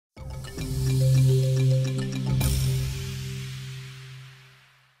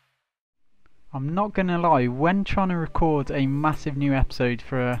I'm not gonna lie, when trying to record a massive new episode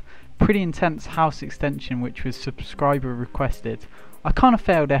for a pretty intense house extension which was subscriber requested, I kind of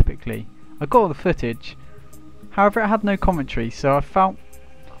failed epically. I got all the footage, however it had no commentary, so I felt,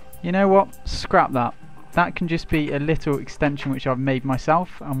 you know what, scrap that. That can just be a little extension which I've made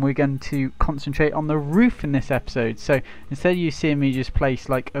myself, and we're going to concentrate on the roof in this episode. So instead of you seeing me just place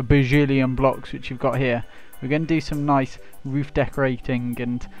like a bajillion blocks which you've got here, we're going to do some nice roof decorating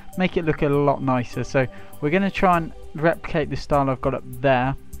and make it look a lot nicer. So we're going to try and replicate the style I've got up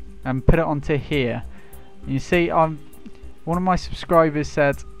there and put it onto here. And you see, one of my subscribers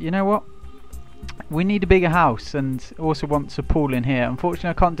said, you know what, we need a bigger house and also wants a pool in here.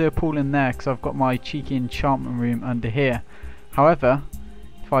 Unfortunately I can't do a pool in there because I've got my cheeky enchantment room under here. However,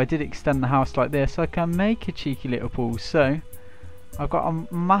 if I did extend the house like this, I can make a cheeky little pool. So I've got a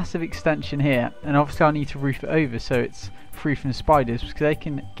massive extension here, and obviously I need to roof it over so it's free from spiders, because they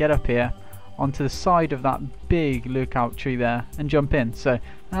can get up here onto the side of that big lookout tree there and jump in. So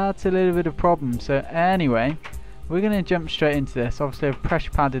that's a little bit of a problem. So anyway, we're going to jump straight into this. Obviously I've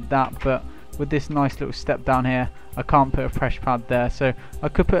pressure padded that, but with this nice little step down here I can't put a pressure pad there, so I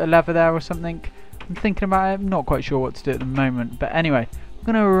could put a lever there or something. I'm thinking about it, I'm not quite sure what to do at the moment, but anyway, I'm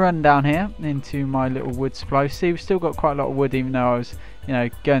going to run down here into my little wood supply. See, we've still got quite a lot of wood even though I was, you know,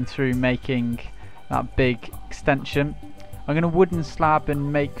 going through making that big extension. I'm going to wooden slab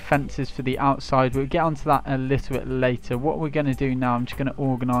and make fences for the outside. We'll get onto that a little bit later. What we're going to do now, I'm just going to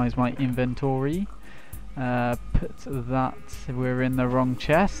organise my inventory. Put that, we're in the wrong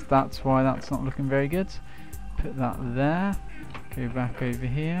chest, that's why that's not looking very good. Put that there, go back over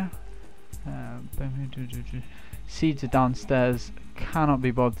here. Seeds are downstairs, cannot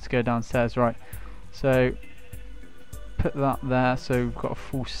be bothered to go downstairs, right, so put that there, so we've got a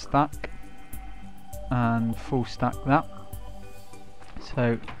full stack and full stack that.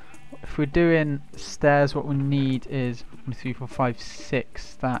 So if we're doing stairs, what we need is 1, 2, 3, 4, 5, 6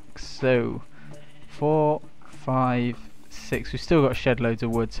 stacks, so 4, 5, 6. We've still got shed loads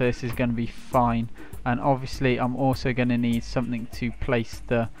of wood, so this is going to be fine. And obviously I'm also going to need something to place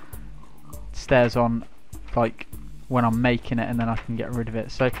the stairs on, like when I'm making it, and then I can get rid of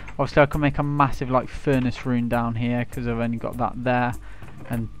it. So obviously I can make a massive like furnace room down here because I've only got that there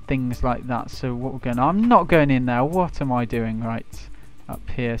and things like that. So what we're going to, I'm not going in there, what am I doing, right, up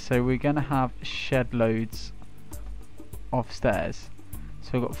here. So we're going to have shed loads of stairs, so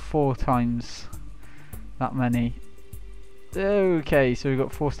we've got 4 times that many. Okay, so we've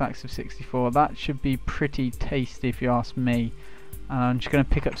got 4 stacks of 64. That should be pretty tasty if you ask me. And I'm just going to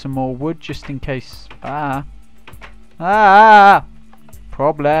pick up some more wood just in case. Problem.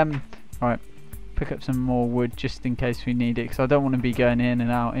 Right, pick up some more wood just in case we need it, because I don't want to be going in and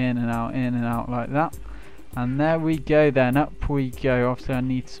out, in and out, in and out like that. And there we go then, up we go. Obviously I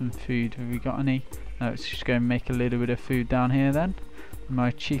need some food. Have we got any? No, let's just go and make a little bit of food down here then. My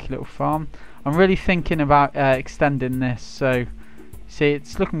cheeky little farm. I'm really thinking about extending this, so see,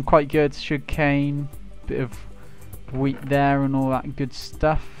 it's looking quite good. Sugarcane, bit of wheat there and all that good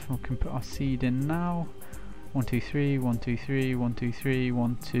stuff. We can put our seed in now. 1, 2, 3, 1, 2, 3, 1, 2, 3,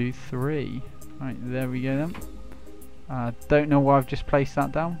 1, 2, 3. Right, there we go then. Don't know why I've just placed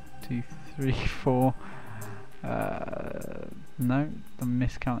that down. 2, 3, 4. No, I'm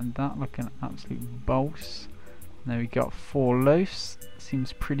miscounting that, like an absolute boss. There we got 4 loaves.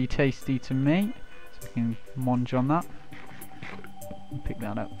 Seems pretty tasty to me. So we can munch on that and pick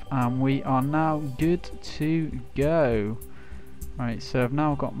that up. And we are now good to go. Right, so I've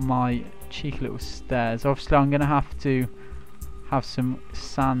now got my cheeky little stairs. Obviously I'm going to have to have some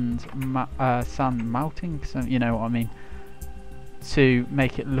sand melting, so you know what I mean, to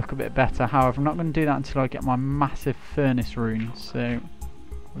make it look a bit better. However, I'm not going to do that until I get my massive furnace room. So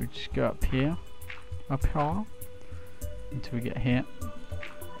we'll just go up here, until we get here.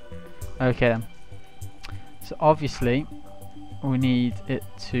 Okay then, so obviously we need it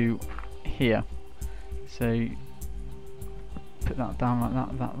to here, so put that down like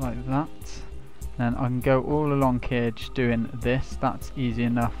that, like that. Then I can go all along here just doing this, that's easy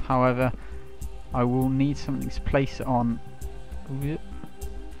enough. However, I will need something to place it on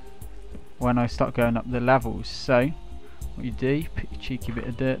when I start going up the levels. So what you do, put your cheeky bit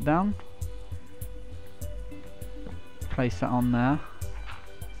of dirt down, place that on there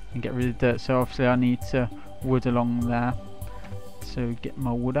and get rid of the dirt. So obviously I need to wood along there, so get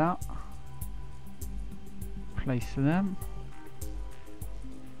my wood out, place them,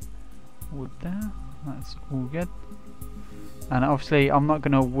 wood there, that's all good. And obviously I'm not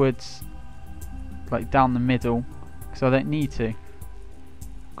going to wood like down the middle because I don't need to.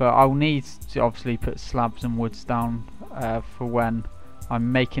 I'll need to obviously put slabs and woods down for when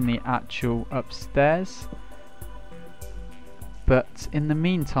I'm making the actual upstairs. But in the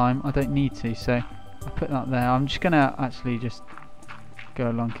meantime, I don't need to, so I put that there. I'm just gonna actually just go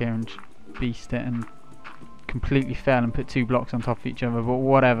along here and beast it and completely fail and put 2 blocks on top of each other, but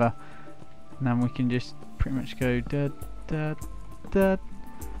whatever. And then we can just pretty much go da da da.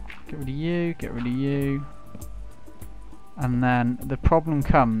 Get rid of you, get rid of you. And then the problem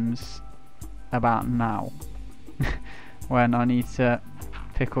comes about now when I need to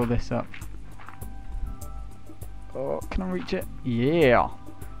pick all this up. Oh, can I reach it? Yeah.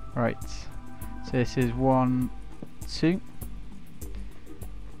 Right. So this is 1, 2.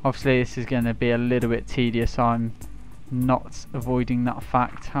 Obviously this is going to be a little bit tedious. I'm not avoiding that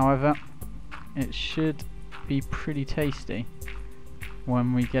fact. However, it should be pretty tasty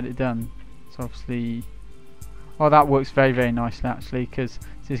when we get it done. So obviously, well, that works very, very nicely actually, because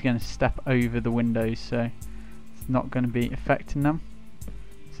this is going to step over the windows, so it's not going to be affecting them.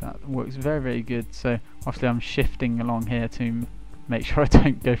 So that works very, very good. So obviously I'm shifting along here to make sure I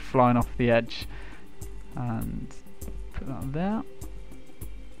don't go flying off the edge. And put that there.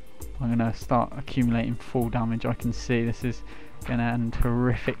 I'm going to start accumulating full damage. I can see this is going to end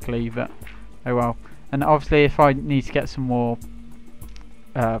horrifically, but oh well. And obviously if I need to get some more,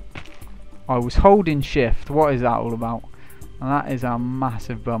 I was holding shift. What is that all about? And that is a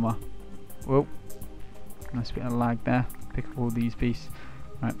massive bummer. Whoa, nice bit of lag there. Pick up all these pieces.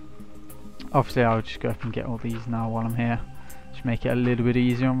 Right. Obviously I'll just go up and get all these now while I'm here. Just make it a little bit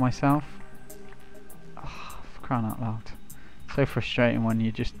easier on myself. Oh, for crying out loud. So frustrating when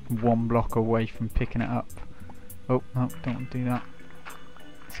you're just 1 block away from picking it up. Oh, no, don't want to do that.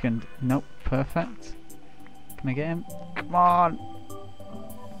 It's gonna, nope, perfect. Can I get him? Come on!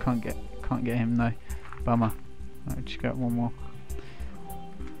 Can't get him though. Bummer. Right, just got 1 more.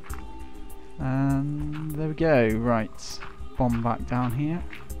 And there we go. Right, bomb back down here.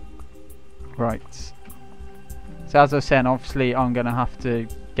 Right. So as I was saying, obviously I'm gonna have to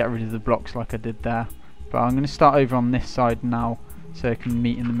get rid of the blocks like I did there. But I'm going to start over on this side now, so it can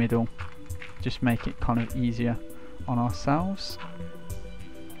meet in the middle. Just make it kind of easier on ourselves.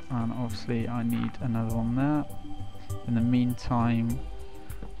 And obviously I need another one there. In the meantime,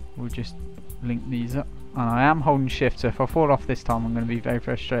 we'll just link these up. And I am holding shift, so if I fall off this time I'm going to be very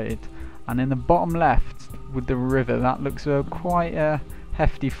frustrated. And in the bottom left with the river, that looks quite a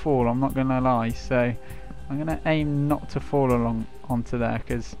hefty fall, I'm not going to lie. So I'm going to aim not to fall along onto there,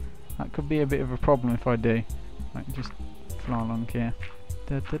 because that could be a bit of a problem if I do. Right, just fly along here.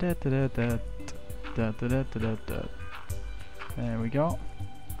 There we go.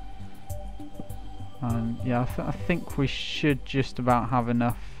 And yeah, I think we should just about have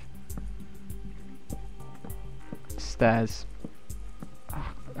enough stairs.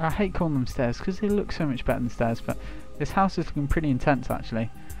 I hate calling them stairs because they look so much better than stairs, but this house is looking pretty intense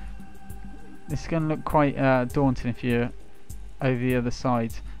actually. This is going to look quite daunting if you're over the other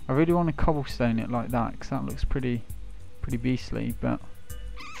side. I really want to cobblestone it like that because that looks pretty beastly, but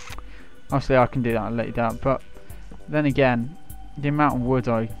obviously I can do that later down. But then again, the amount of wood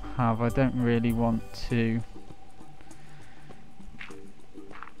I have, I don't really want to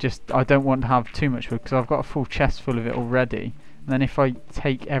I don't want to have too much wood because I've got a full chest full of it already. And then if I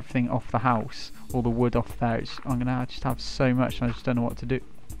take everything off the house, all the wood off there, I'm going to just have so much and I just don't know what to do.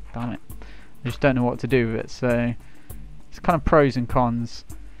 Damn it. I just don't know what to do with it, so it's kind of pros and cons.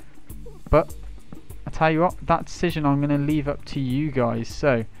 But I tell you what, that decision I'm going to leave up to you guys.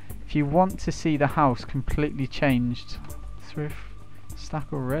 So if you want to see the house completely changed, thrift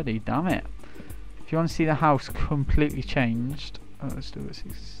stack already, damn it. If you want to see the house completely changed, let's do a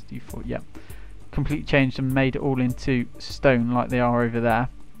 64, yeah, completely changed and made it all into stone like they are over there,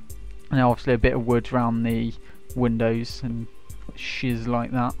 and obviously a bit of wood around the windows and shiz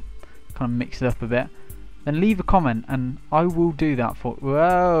like that, kind of mix it up a bit, then leave a comment and I will do that for.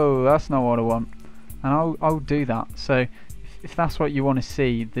 Whoa, that's not what I want. And I'll do that. So if that's what you want to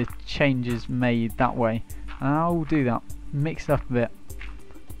see, the changes made that way, and I'll do that. Mix it up a bit.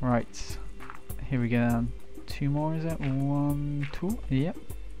 Right, here we go then. 2 more, is it? 1, 2, yep.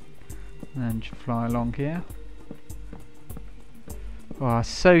 And then just fly along here. Oh,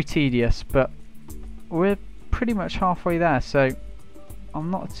 so tedious, but we're pretty much halfway there, so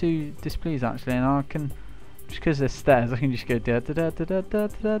I'm not too displeased actually, and I can, just because there's stairs, I can just go da da da da da da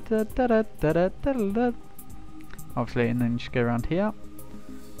da da da da da da, obviously, and then just go around here,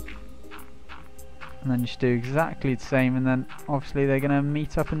 and then just do exactly the same, and then obviously they're going to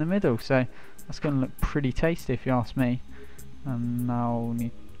meet up in the middle, so that's going to look pretty tasty if you ask me. And now we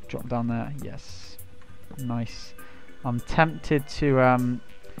need to drop down there. Yes, nice. I'm tempted to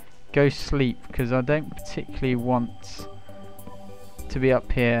go sleep because I don't particularly want to be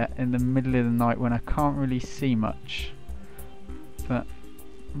up here in the middle of the night when I can't really see much. But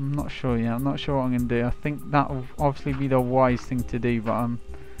I'm not sure yet. I'm not sure what I'm going to do. I think that will obviously be the wise thing to do, but I'm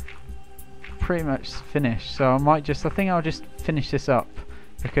pretty much finished. So I think I'll just finish this up,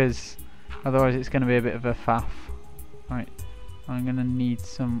 because otherwise it's going to be a bit of a faff. Right, I'm going to need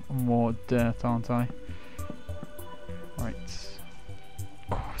some more dirt, aren't I? Right.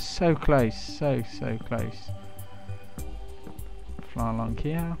 Oh, so close, so close. Fly along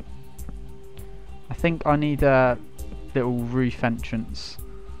here. I think I need a little roof entrance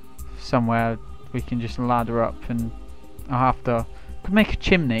somewhere we can just ladder up, and I'll have to make a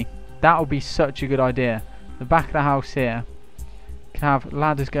chimney. That would be such a good idea. The back of the house here can have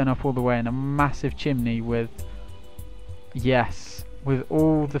ladders going up all the way and a massive chimney with, yes, with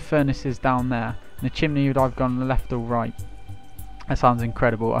all the furnaces down there, and the chimney would have gone left or right. That sounds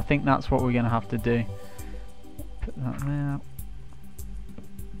incredible. I think that's what we're going to have to do. Put that there.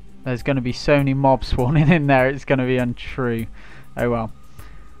 There's going to be so many mobs spawning in there, it's going to be untrue. Oh well.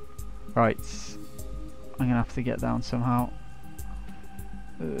 Right. I'm going to have to get down somehow.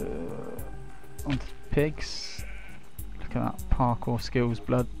 Onto pigs. Look at that parkour skills,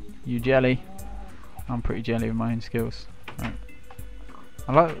 blood. You jelly? I'm pretty jelly with my own skills. Right.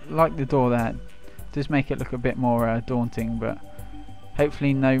 I like the door there. It does make it look a bit more daunting, but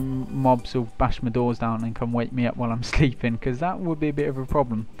hopefully no mobs will bash my doors down and come wake me up while I'm sleeping, because that would be a bit of a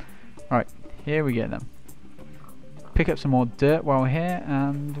problem. Right, here we go then. Pick up some more dirt while we're here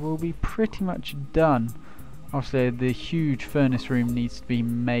and we'll be pretty much done. Obviously the huge furnace room needs to be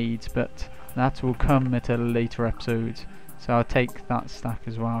made, but that will come at a later episode. So I'll take that stack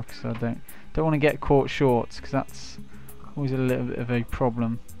as well, because I don't want to get caught short, because that's always a little bit of a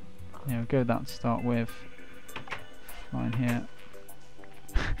problem. Yeah, we'll go with that to start with. Fine here.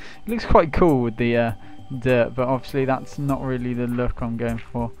 It looks quite cool with the dirt, but obviously that's not really the look I'm going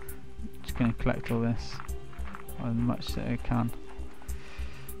for. Just going to collect all this as much as I can.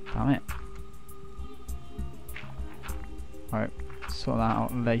 Damn it. Alright, sort that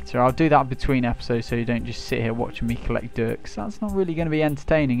out later. I'll do that between episodes so you don't just sit here watching me collect dirt, because that's not really going to be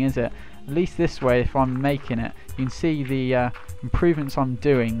entertaining, is it? At least this way, if I'm making it, you can see the improvements I'm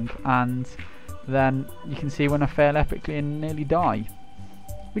doing, and then you can see when I fail epically and nearly die,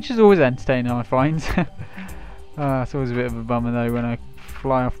 which is always entertaining, I find. It's always a bit of a bummer though when I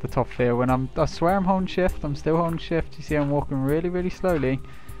fly off the top here. When I swear I'm holding shift, I'm still holding shift. You see I'm walking really slowly,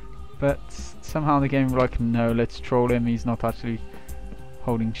 but somehow the game was like, no, let's troll him, he's not actually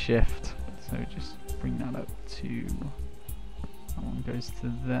holding shift. So just bring that up to, that one goes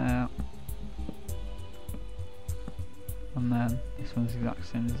to there, and then this one's the exact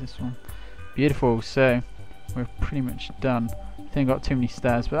same as this one. Beautiful. So we're pretty much done. I think I've got too many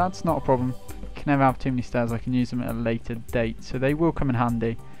stairs, but that's not a problem. You can never have too many stairs. I can use them at a later date, so they will come in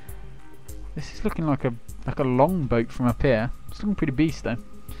handy. This is looking like a long boat from up here. It's looking pretty beast though.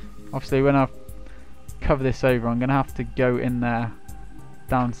 Obviously when I cover this over, I'm going to have to go in there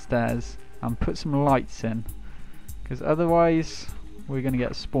downstairs and put some lights in, because otherwise we're going to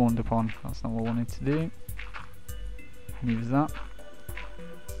get spawned upon. That's not what I wanted to do. Leaves that.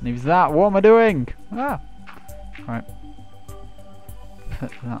 Leaves that. What am I doing? Ah! Right.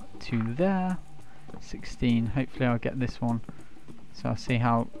 Put that to there. 16. Hopefully I'll get this one. So I'll see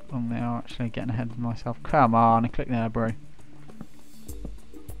how long they are. Actually getting ahead of myself. Come on, click there, bro.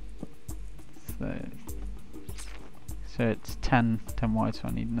 So it's 10 wide, so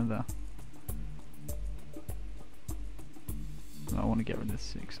I need another. I want to get rid of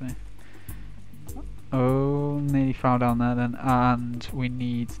 6 though. Oh, nearly fell down there then. And we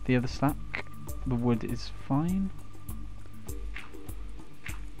need the other stack. The wood is fine.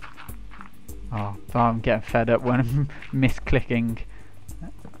 Oh, I'm getting fed up when I'm misclicking.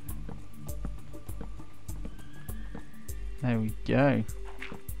 There we go.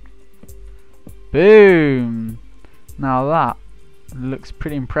 Boom! Now that looks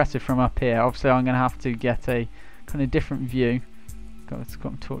pretty impressive from up here. Obviously I'm going to have to get a kind of different view. It's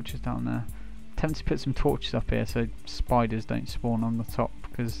got some torches down there. Tempted to put some torches up here so spiders don't spawn on the top,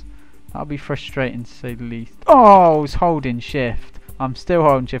 because that'll be frustrating to say the least. Oh, I was holding shift. I'm still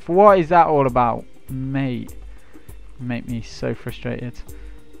holding shift. What is that all about? Mate. You make me so frustrated.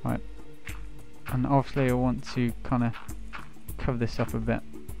 Right. And obviously I want to kind of cover this up a bit.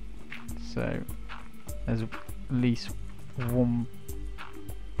 So there's at least one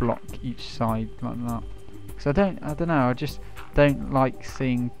block each side like that. Because I don't know, I just don't like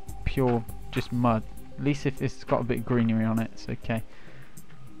seeing pure just mud. At least if it's got a bit of greenery on it, it's okay.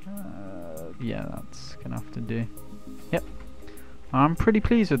 Yeah, that's gonna have to do. Yep. I'm pretty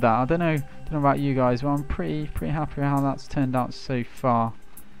pleased with that. I don't know about you guys, but I'm pretty happy with how that's turned out so far.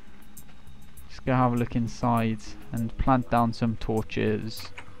 Just go have a look inside and plant down some torches.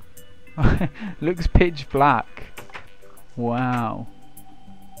 Looks pitch black. Wow.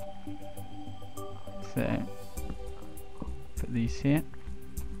 So put these here.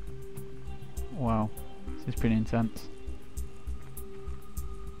 Wow, this is pretty intense.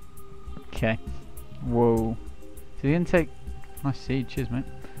 Okay. Whoa. So you're gonna take nice seed, cheers mate.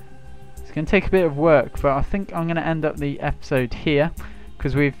 It's gonna take a bit of work, but I think I'm gonna end up the episode here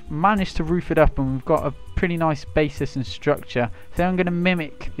because we've managed to roof it up and we've got a pretty nice basis and structure. So I'm gonna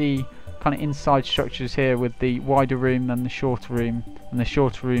mimic the kind of inside structures here with the wider room and the shorter room, and the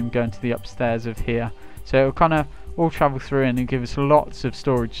shorter room going to the upstairs of here. So it'll kind of all travel through and give us lots of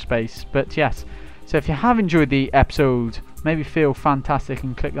storage space. But yes, so if you have enjoyed the episode, maybe feel fantastic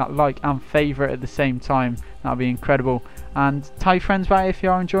and click that like and favourite at the same time. That'll be incredible. And tell your friends about it if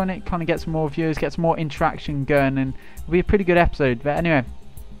you are enjoying it. Kind of get some more viewers, get some more interaction going, and it'll be a pretty good episode. But anyway,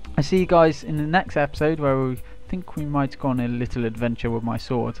 I'll see you guys in the next episode where we think we might go on a little adventure with my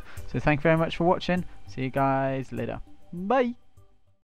sword. So thank you very much for watching. See you guys later. Bye.